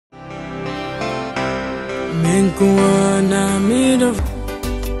Menkuana made of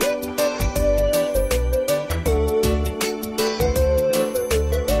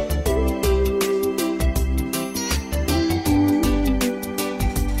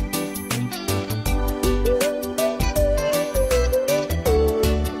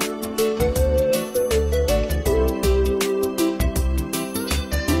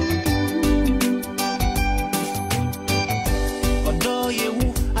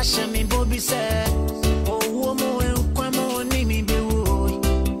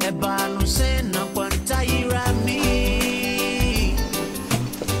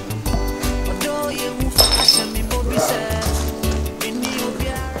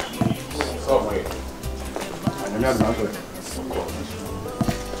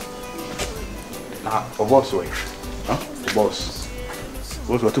boss way. Huh? The boss.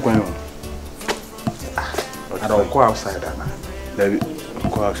 Boss, what going on? I don't go outside now. Maybe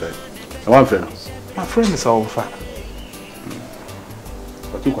go outside. One friend. My friend is all fat.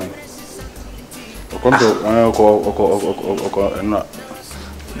 What you going? Come to no.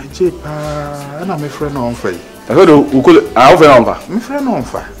 I'm my friend on fire. I got to I offer on fire. My friend on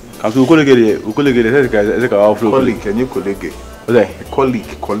fire. I'm to colleague. Colleague, can you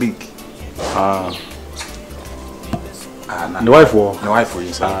colleague? Colleague. The wife or the wife for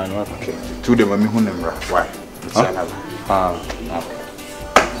you, sir. Okay. To the mommy who number. Why?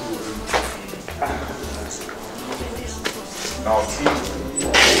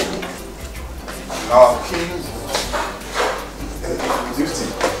 Now, King.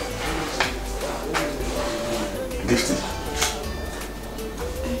 Gifty.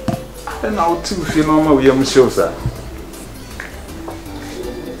 And now, two, if you know, we are sure, sir.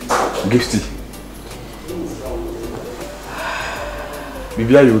 Gifty.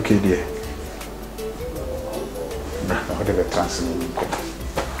 Bibi, are you okay, dear? No, whatever trans.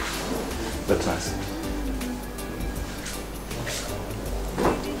 The trans.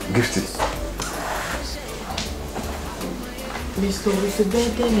 Gifty. Mr. With the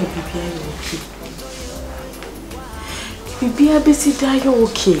bed, then Bibi, are you okay? Bibi, are busy, are you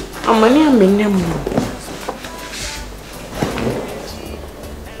okay? I'm a name.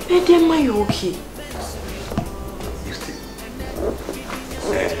 Bed, am I okay?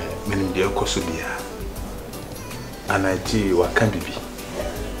 Dear Kosobia and Agyeiwaa can be.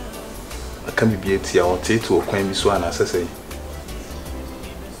 I can be at your tattoo or queen so an assassin.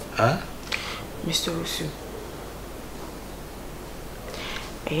 Huh? Mr. Usu.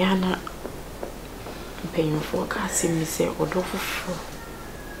 Ayana paying for casting me say, or do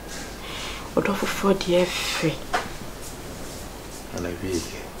for dear free. And I be.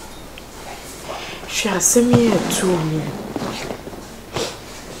 She has sent me a 2 million.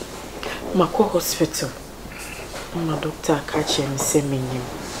 My hospital. My doctor catch him say me.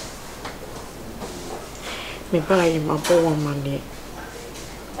 Me buy him a bow money.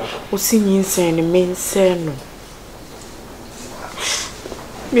 What's in insane and main say no.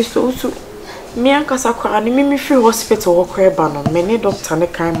 Mr. Usu, me and Casacra and me free hospital or crabano. Many doctor ne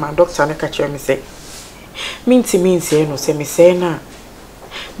kind my doctor ne catch me say. Mean say no say me say na.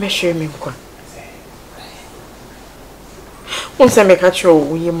 Measure me kwa. Once I make a show,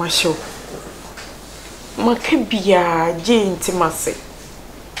 we must show. Makebia Jane Timase.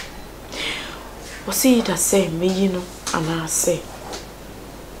 Was he that say me, you know, and I say,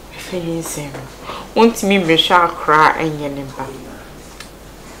 if any say, won't me be shall cry and yen back.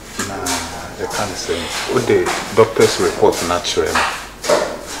 Nah, they can't say. What the doctor's report natural.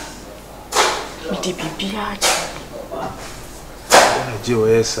 Me be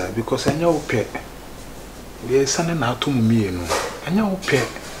Agyeiwaa, because I know pet. We are sending out to me, no. I know pet.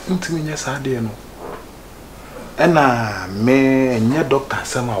 Into me, yes, I did no. And me and your doctor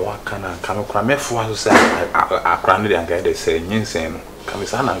sama wakana kama kwa mefu wazo say akrande de angade say nyense no kama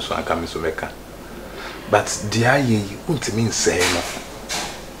sana nso akame so meka but dia ye untimi nsɛ no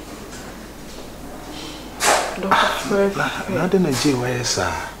doctor na de na Agyeiwaa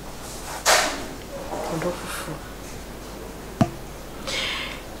sa doctor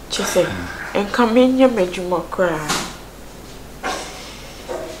chese enka menye medwuma kra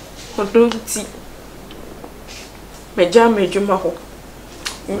odonti meja medwuma ho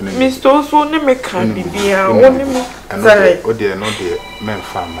Mr. Oso ne me kan bibia woni me zare o de no de men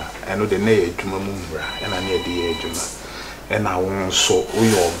fama eno de na edwuma mu mra na na de edwuma na won so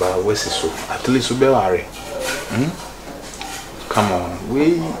uyo oba wesi so at least be ware come on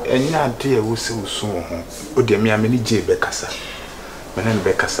we enya ade e wosi usu ho o de me ameni je be kasa menen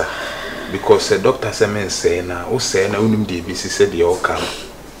be kasa because the doctor say men say na o say na unim de bi si say de o kam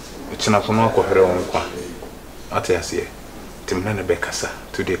china kono akohre won kwa ate ase timna ne be kasa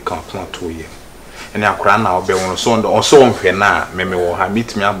to the camp not 2 years ene akora na obe won so ndo so nhwe na meme wo ha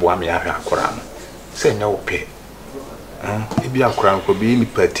mitimi aboa me ahwe akora no se nya wo pe ebi akora ko bi ni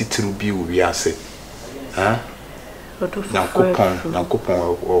patitiru bi wo wi ase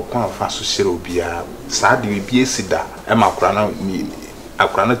Nakopon o kwa fa so sere obi a sa de bi esida e ma akora na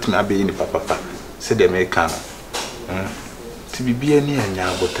timi abe ni papa se de me kan ti bibi ani anya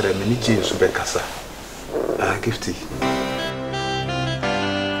abotre me ni Jesu be kasa Gifty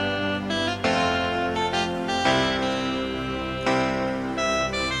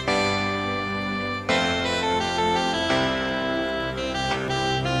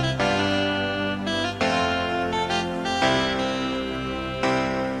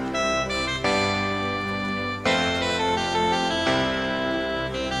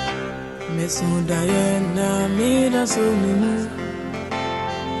So Diana made us so many.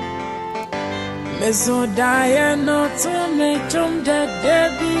 Meso Diana to me chum that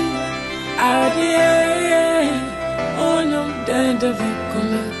Debbie. Adeapena, oh no, dead of it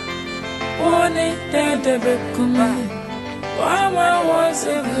come. Oh, dead of it come. Mama was a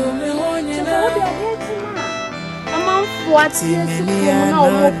woman on you know. What's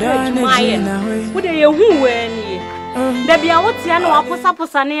what are you who Debbie, I would say, no, I was up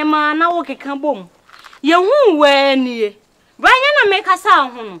with an ema, now walk a cambom. You won't wear any. Brian, make a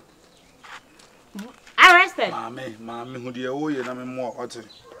sound. Arrested. Mammy, who dear, oh, you know more.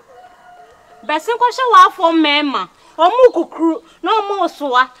 Bessin question for Mamma, or Muku crew, no more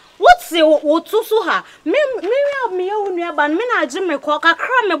so. What's the what to her? Me, only about Mina Jimmy Cock, a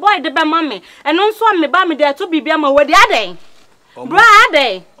crummy boy, the mammy, and also me bammy there to be my wedding day.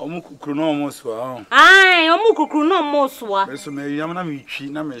 Brade omuku kruno moswa ai omuku kruno moswa beso me yamna me twi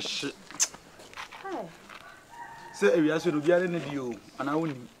na me hye se ewiase do biare ne dio ana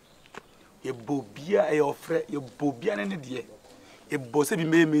woni e bobia e ofre e bobia ne de e bo se bi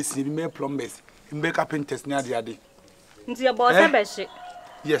me mesin bi me plumbers bi me carpenters ne ade nti e bo se be hye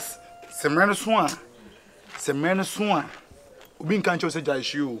yes semreno so a obi nkan che se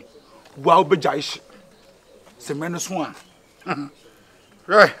jaishi o bua obe jaishi semreno so a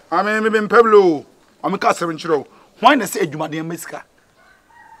right, I mean, me Pablo. I'm a castle in Chiro. Why not say Jumadin Miska?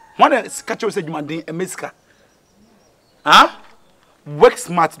 Why not catch us a Jumadin and Miska? Work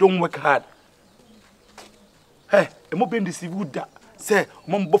smart, don't work hard. Hey, a mobile deceive wood say,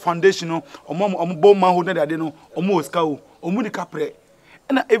 Mumbo Foundation or Mom Boma who never know, or Moscow, or Moody Capre.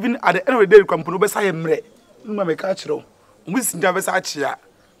 And even at the end of the day, you can put over Siam. Mamma catch you. Miss Javasachia.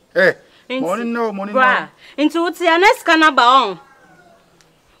 Hey. Morning, into what's the next canaba?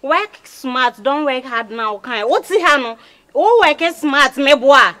 Work smart, don't work hard now. Kind what's the hano? Oh, work smart, me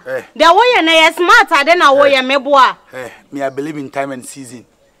boy. The way you smart, I don't know where me boy. Me, I believe in time and season.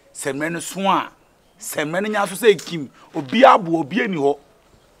 Some men swan, some men also say Kim, or Biabu, or Bienio.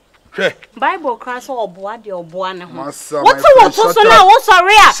 Bible class or boy, your boy. What's the now? What's a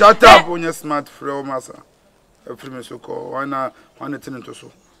rare? Shut up on your smart flow, massa. A famous so called why not one attendant to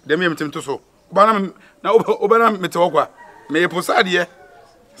so. Demi mtim to so. Obana na obana metokwa. Me posade ye.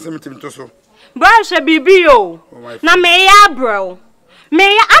 Se mtim to so. Bra she bibi o. Na me ya bro. Me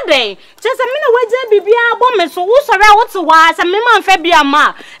ya aden. Just me na waje bibi abo me so wo sore wo to wa se me man fa bia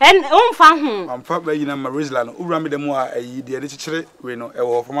ma. En onfa ho. Am fa ba yina ma Rizla no. Ura me dem a yi de chichire we no e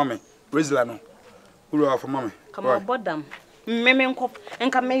wo for me. Rizla no. Ura for me. Come bodam. Me nko.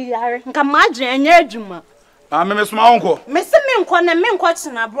 Enka me yare. Enka ma agye anya adwuma. Me suma onko. Me se me nko na me nko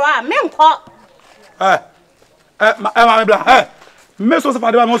china bro a me nko. Ma bla. Me so se fa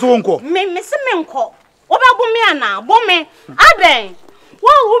de ma so onko. Me se me nko. Wo ba bo me ana, bo me. Aden.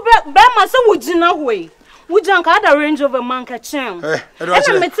 Wo be ma se wo gina hoyi. Wo jan ka da Range Rover man ka chen. Na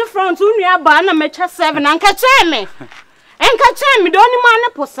me ti front unua ba na me twa 7 an ka chen me. En ka chen me do ni ma ne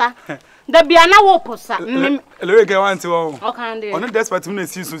posa. Da bia na wo posa. Elewe ke wanti wo. O kan de. Ono despite me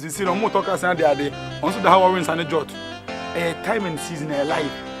see so see no mo talk as na de. On so da how wins and jot. Time and season e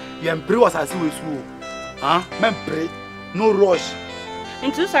life. Yem pray was as we so. Men pray. No rush.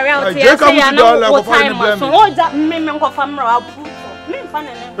 Into sorry out here say ya na what time so o ja me nko famra apu. Me mfa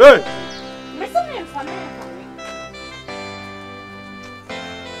ne ne. Hey. Me se me mfa ne.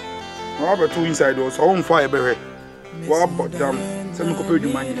 Wa ba two inside o so on fire be he. Wa bodam. Se me ko pe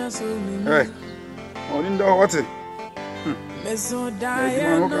djuma ni. Eh. Oni ndo what? Meso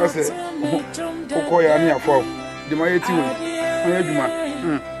die. Mo ka se. Ko ya ni afọ. Di ma yeti we. Mo djuma.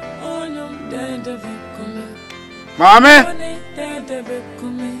 Mami.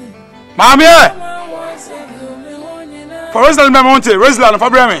 Mami. For Rizla me monte, Rizla no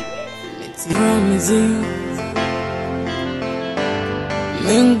fabreme.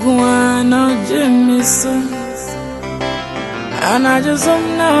 Menguana jemisa. Ana just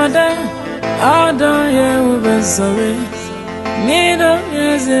nada. I don't hear we been sorry. Me don't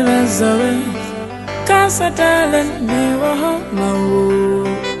hear we been sorry. Cause I darling never home my woo.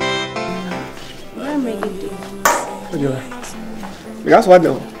 I'm Meregede. What do you want? That's what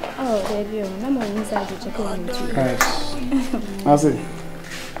though? Oh, baby, I'm on inside to check on you. I'll see.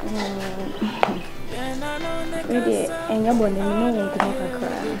 Really, and you're born, no one can make a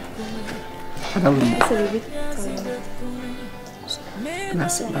cry. I don't know. That's a bit.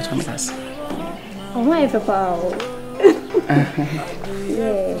 That's what I'm Oh, my papa.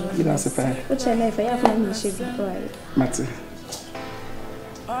 Yeah. You don't say What's your name? I have no shit before. Matty.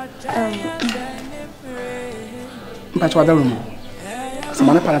 But what the room?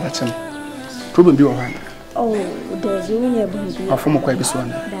 Someone a palatachum. Problem be one. Oh, there's only a booby. Or from a quite this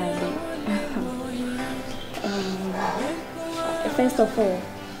one. First of all,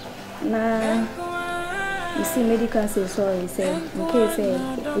 now you see medical say sorry, say okay, say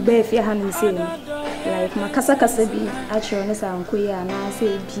obey if you hand me say like my kasa be assurance and queer and I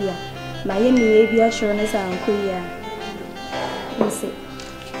say beer. My enemy be assurance and queer. You say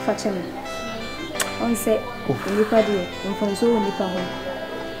Fatcham. On say nipa dear, and from so nipa home.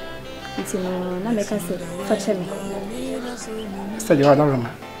 It's no make us say Fatcham. Study other room.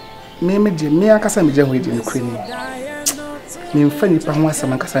 Me, I can say me with the Ukraine. Me funny perhaps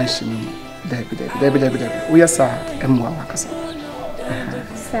some Cassanshi. Debbie. We are sir, and more workers.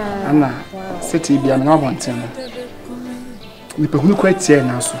 Anna, city be an hour ten. We put who quite here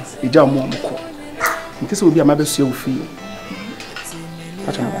now, so a jam more. This will be a mother's you feel.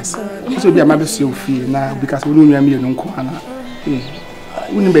 This will be a mother's you feel now because we don't me no corner.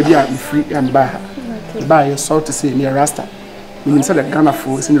 Wouldn't be free and buy a sort to say near Rasta. We said that Ghana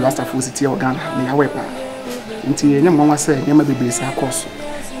force in the Rasta force city or Ghana, near weapon. Until your mamma said, your mother be a course.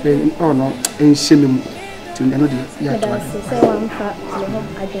 Then, oh no, and shame to know the yard. I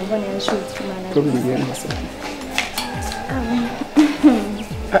don't want to shoot. Probably the answer.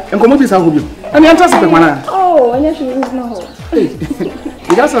 And come on, this how you. And the answer is oh, and you no. Hey,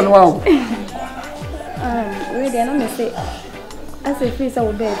 you guys are wow. Really, I'm going to say. I say, please, I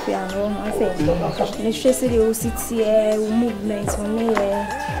will be piano. I say, the stress of the city, movements,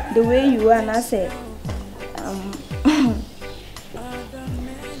 the way you are, and I say,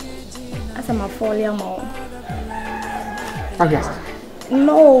 as I'm a folia more.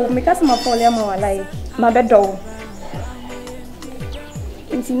 No, because I'm a folia more like my bed door.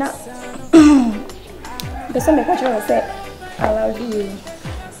 It's not the same question I say, I love you.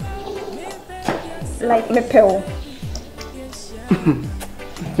 Like me pill.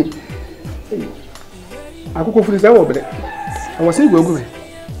 I could go for this hour, but I was saying, go away.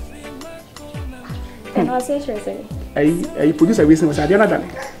 And I say, I produce a reason was I didn't know.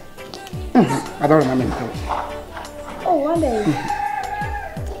 I don't remember. Oh, one day.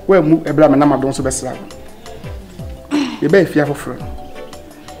 Well, move a blam and I'm don't so best. You better fear for friend.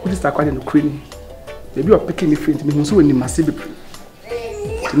 What is that quite in the queen? Maybe you're picking me friend to me, who's in massive.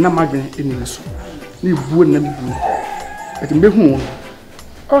 Not margin in the soup. You wouldn't be good. It may home.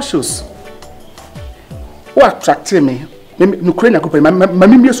 Oh, shoes. What attracted me? No crane, I could pay my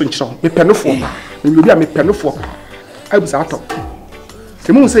mimius and show me penofo. Maybe I make penofo. I was out of.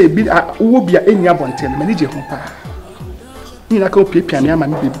 The moon say, be I will be any abundant, manage your home. You can pay piano,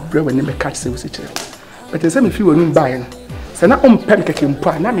 and be brave when you catch sales. But the same if you were not buying. So now on pancake in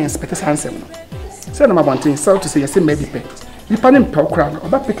pan, I mean, expect a handsome. Send my bunting, so to say, I say, maybe pay. You pan in Pel Crown, or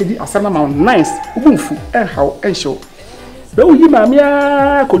back Piccadilly, a some amount nice, wooful, and how, and show. Though you,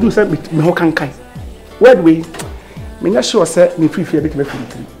 mamma, could do something with no can kind. Where do we? Me not sure, sir, me free fear bit of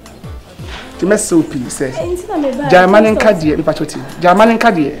everything. The mess so please, says German and Caddy, if I told you, German and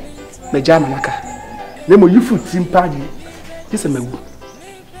Caddy, the Germanaka. Then will you foot in party? This is a move.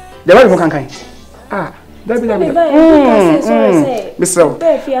 The right one kind. Ah, that be Miss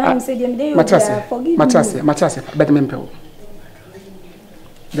Matas, better mempo.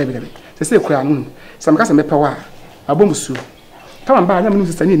 David, they say, crown, some custom power, a bomb soup. Come and buy them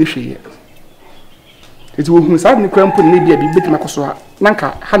news and initiate. It will who suddenly cramp maybe a bit Macosoa,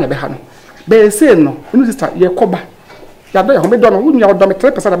 Nanka, Hannah Behan. They say no, when you start your coba. Yabba, who made Donald, you are done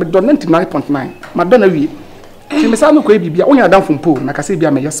 99.9. Madonna, we. She may sound okay, be only down from pool, like I say, be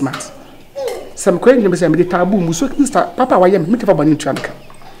a major smart. Some quaint may say, taboo, so Papa, I am meet for Bonnie Tranka.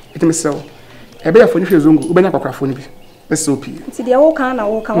 It may so. A bear for you, Ubenacra for me. Let's so pee. See the old can, I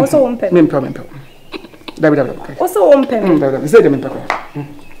walk also on pen. David, also on pen. Is that the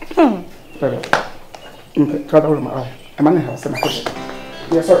try out of my eye. A man has some question.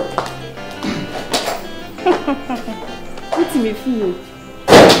 Yes, sir. What's me feel?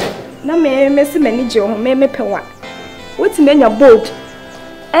 No, may miss many Joe, may me pay what? What's in your boat?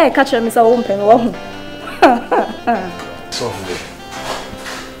 catch me so open. So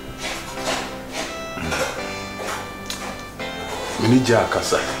Minija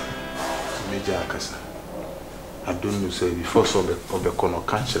Akasa. I don't know say before so be kono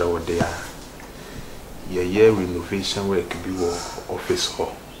kanchira wo there. Year renovation work be wo office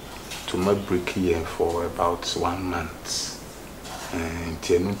hall to my break here for about 1 month. And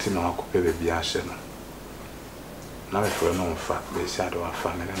tienunti na wakope be bia hye no. Na me for no mfa be shadow afa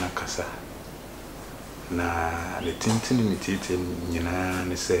me na kasa. Na le tintini ni titi nyina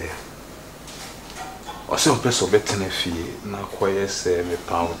ne say Ose opeso betene fie na koye se me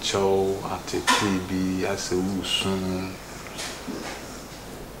paucho ATV ase usun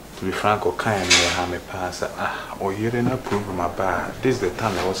to be frank o kan me ha me pass o yere na program aba this the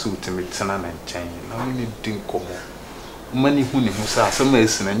time I was ultimate tena na nchen na me din komo mani hu ne hu sa asema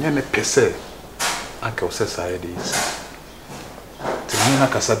esi na nya ne pese aka o se side is to me na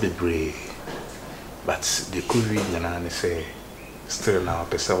kasa bebre but the covid nyana ne say still now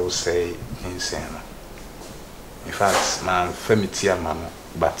pese o say insane. In fact, my family mama,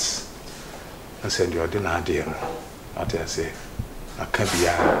 but I said, you're doing a deal. What I say, I can't be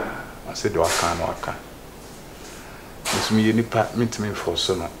I said, I can't. It's me, any part, meet me for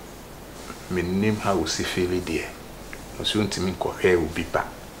son. My name, how was he feeling dear? I soon to me, hair will be back,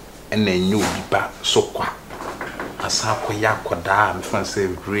 and then you be back so quick. As how Koyako dam, fancy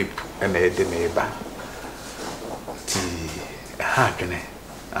rape, and a neighbor.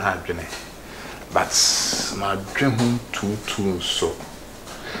 Hard, but my dream home too so.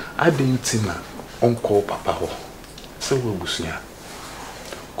 I didn't see my uncle Papa ho. So we busia.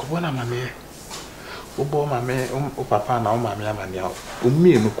 Kubona mame. Ubo mame o papa na o mame amania. O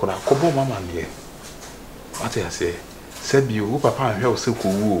mi enu kura kubo mama ne. What I say? Said you papa hwe o se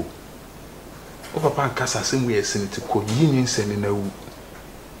kowu. O papa nkasa se mu yesi nti ko yinyin se ne na wu.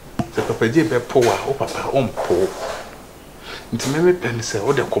 Se PapaJay be po a o papa on po. Nti meme pen se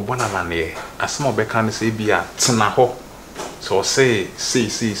o de kobona mane asema obeka ne se bia tena ho so say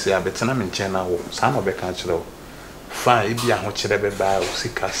abetena me nchen na wo sa na obeka kire wo fa e bia ho kire be ba o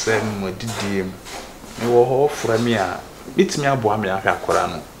sika sem modidiem me wo ho fra me a bitimi abo am ya hwa akora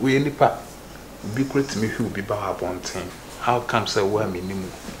no we nipa bi kreti me hwi bi ba abonten how come say wo am nimu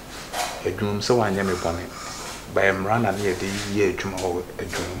adwum se wanye me bone ba em rana ne de ye adwum ho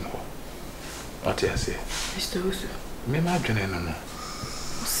adwum ho what you say Mr. Usu me ma dwene no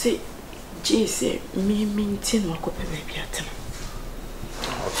see Jesus me maintain wakope baby atem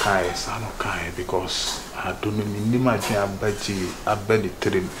okay son okay because I don't know ni ma dwen abaji abali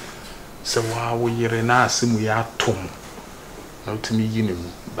trim se wa wo yire na asemu ya tom na utimi yine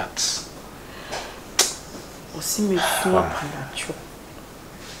mu but osime fua panacho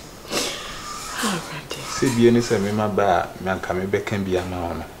se bi ni se me ma ba me anka me bekan bi ama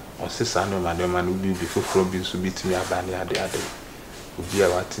ono osisa no ma de ma no bi foforo bi so bitimi aba ne ade obi a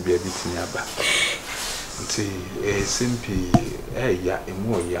wati bi bitimi aba nti simpi ya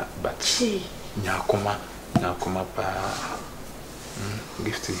emu ya but nyakoma pa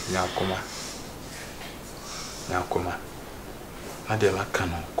Gifty nyakoma ade la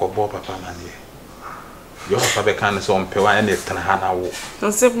kanu ko bo papa manie yo papa be kan so mpewa ene tena ha na wo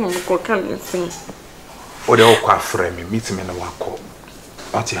nsep mo ko kan nsin o de o kwa frɛ me meet me na wako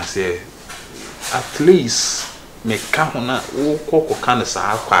what you say at least me ka hona wo ko kan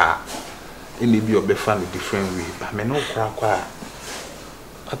sa akwa ene bi obefa no different way but me no kwa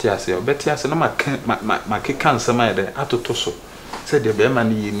what you say obeti ase na ma kan sama ya de atoto so say de be ma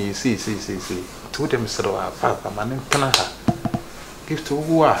ni ni see to dem sero papa ma ne tena ha Gifty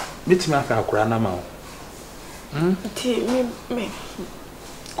wo a meet me aka akura na ma o ti me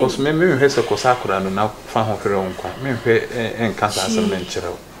cause me hwese ko sakura no na fa ho hwere nkwa me hwe enka sa asem na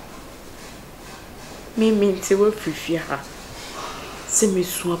nkyerɛ me nti wo fifia ha se me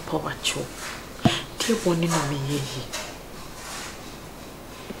suo pawacho ti boni na me yeyi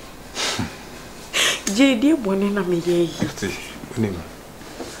GYEDIE boni na me yeyi Gifty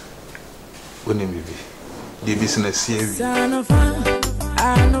onim bibi the business here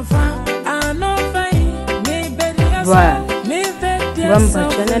Wamba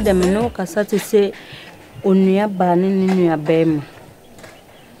chana de meno kasati se onua ba ne nua bema.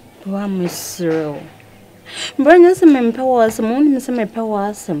 Wa misro. Mbanya se mempe wasem, oni se mempe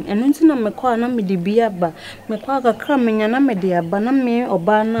wasem. Eno nti na mekwa na mede bia ba. Mekwa kakra menya na mede aba na me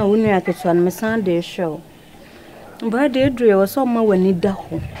oba na onua ketua na mesan de show. Mbra de edure wo so ma wani da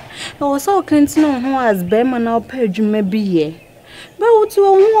ho. E wo so kantino ho as bema na opa adwuma bi ye. Ba wutu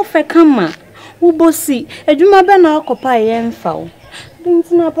wo fe kama. Ubosi edwuma be na akopa ye mfa wo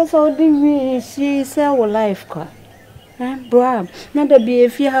dinti na pesa odi wi si se wo life kwa Bra, na da be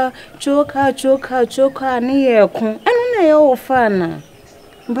if you have choker, near con, and I all fana.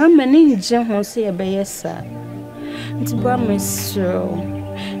 Bramman in Jim will say a bay, sir. It's Bramman, sir.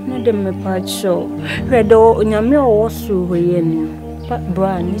 No, the me part show. Red or in your mill was through you. But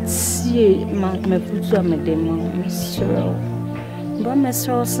Bran, it's ye, my foot on my demo, sir. Bramman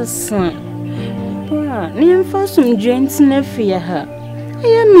saws a son. Bra, near for some joints near her. I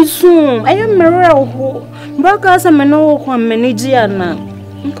am soon, I am Meregede. Bagas a mano one managiana.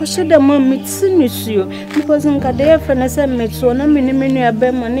 Because the mom meets you because in Kadea Fenessa met so no mini a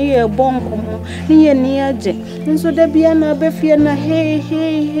bear money a bonco near Niaje. And so there be an abefiana,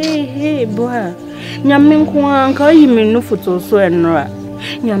 hey, boy. Yamin call you me no foot also and ra.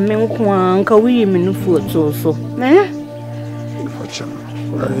 Yamin call we me no foot also. Eh?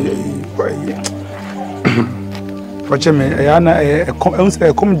 Watch me,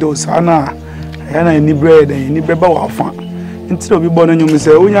 I come to Sana. Ana ni bread ni beba wa fa nti obi bo no nyum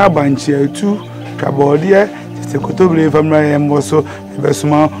se onya abanche atu kabode se kotobire famra em so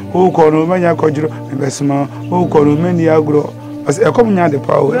besuma o ko no manya kojuro besuma o ko no mani agro as e kom nya de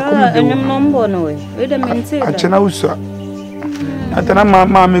pawo e kom de enyum nombo no we de mente a chena usua atana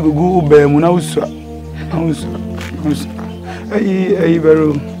ma me gugu uba mu na usua ai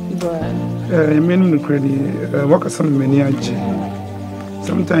bero men kredi wakasam meni aje.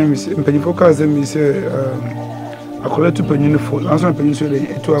 Sometimes in penny focus and me say I collect to penny phone. I was penny so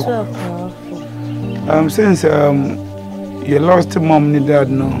since you lost mom ni dad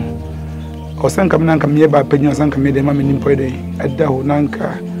no. Or some come nanka me by penny or some come me the mammy in pwede at the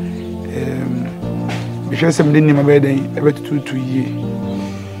nanka because some didn't my bed every 2 years.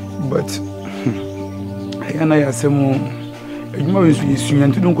 But I have some more you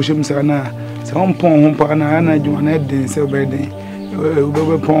and to don't push him sana. Some pong pana you and I didn't sell bed.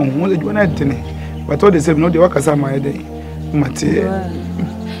 Pong, what did you want to but all the same, no, the workers are my day. Matty.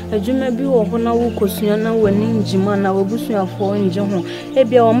 A Jimmy be or Hona Cosiana when in Jimana will bush your phone in John.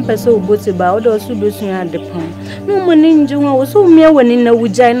 Maybe one person boots about those who do at the pond. No one in Juma was so mere when in a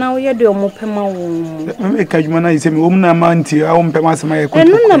Ujina, we had your mopema. Make Kajmana is a woman amanti, I won't pass my and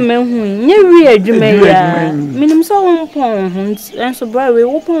none of men who near Jumaya. Minim so on pond, and so bright we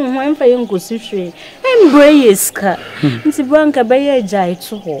open one for young Cossi. And Bray's car. It's a branca by a jay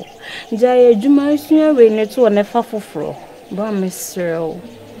to her. Jay Juma is near rain to an effort for floor. But Mr.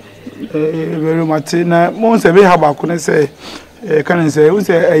 Very much. Now, most of it, how I couldn't say, can say, who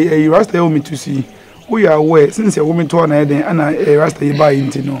say a rasta me to see. We are aware since a woman to an head and a rasta you buy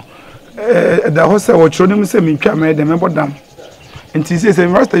into no. The horse I was showing him, say, me, made them about them. And he says, a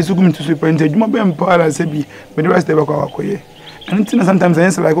rasta is going to sleep and take my bam power as a bee, but the rest of our way. And sometimes I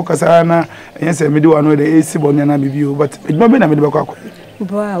answer like Okasana, and yes, I may do another AC bonana review, but it might be a medical.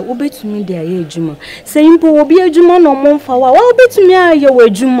 Wow, obey to me, dear Juma. Saying, will be a Juma no more for a while, bet to me, I your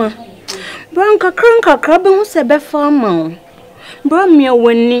Juma. Branca cranka crab and was a bed farmer. Bramia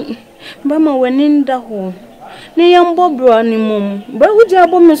winning, Brahma winning the hole. Nay, I'm Bob Brownie mum, but would you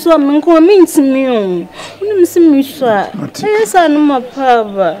have me so and come into me on? Wouldn't see me, sir. Yes, I know my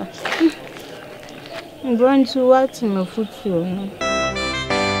power. I'm going to watch my foot.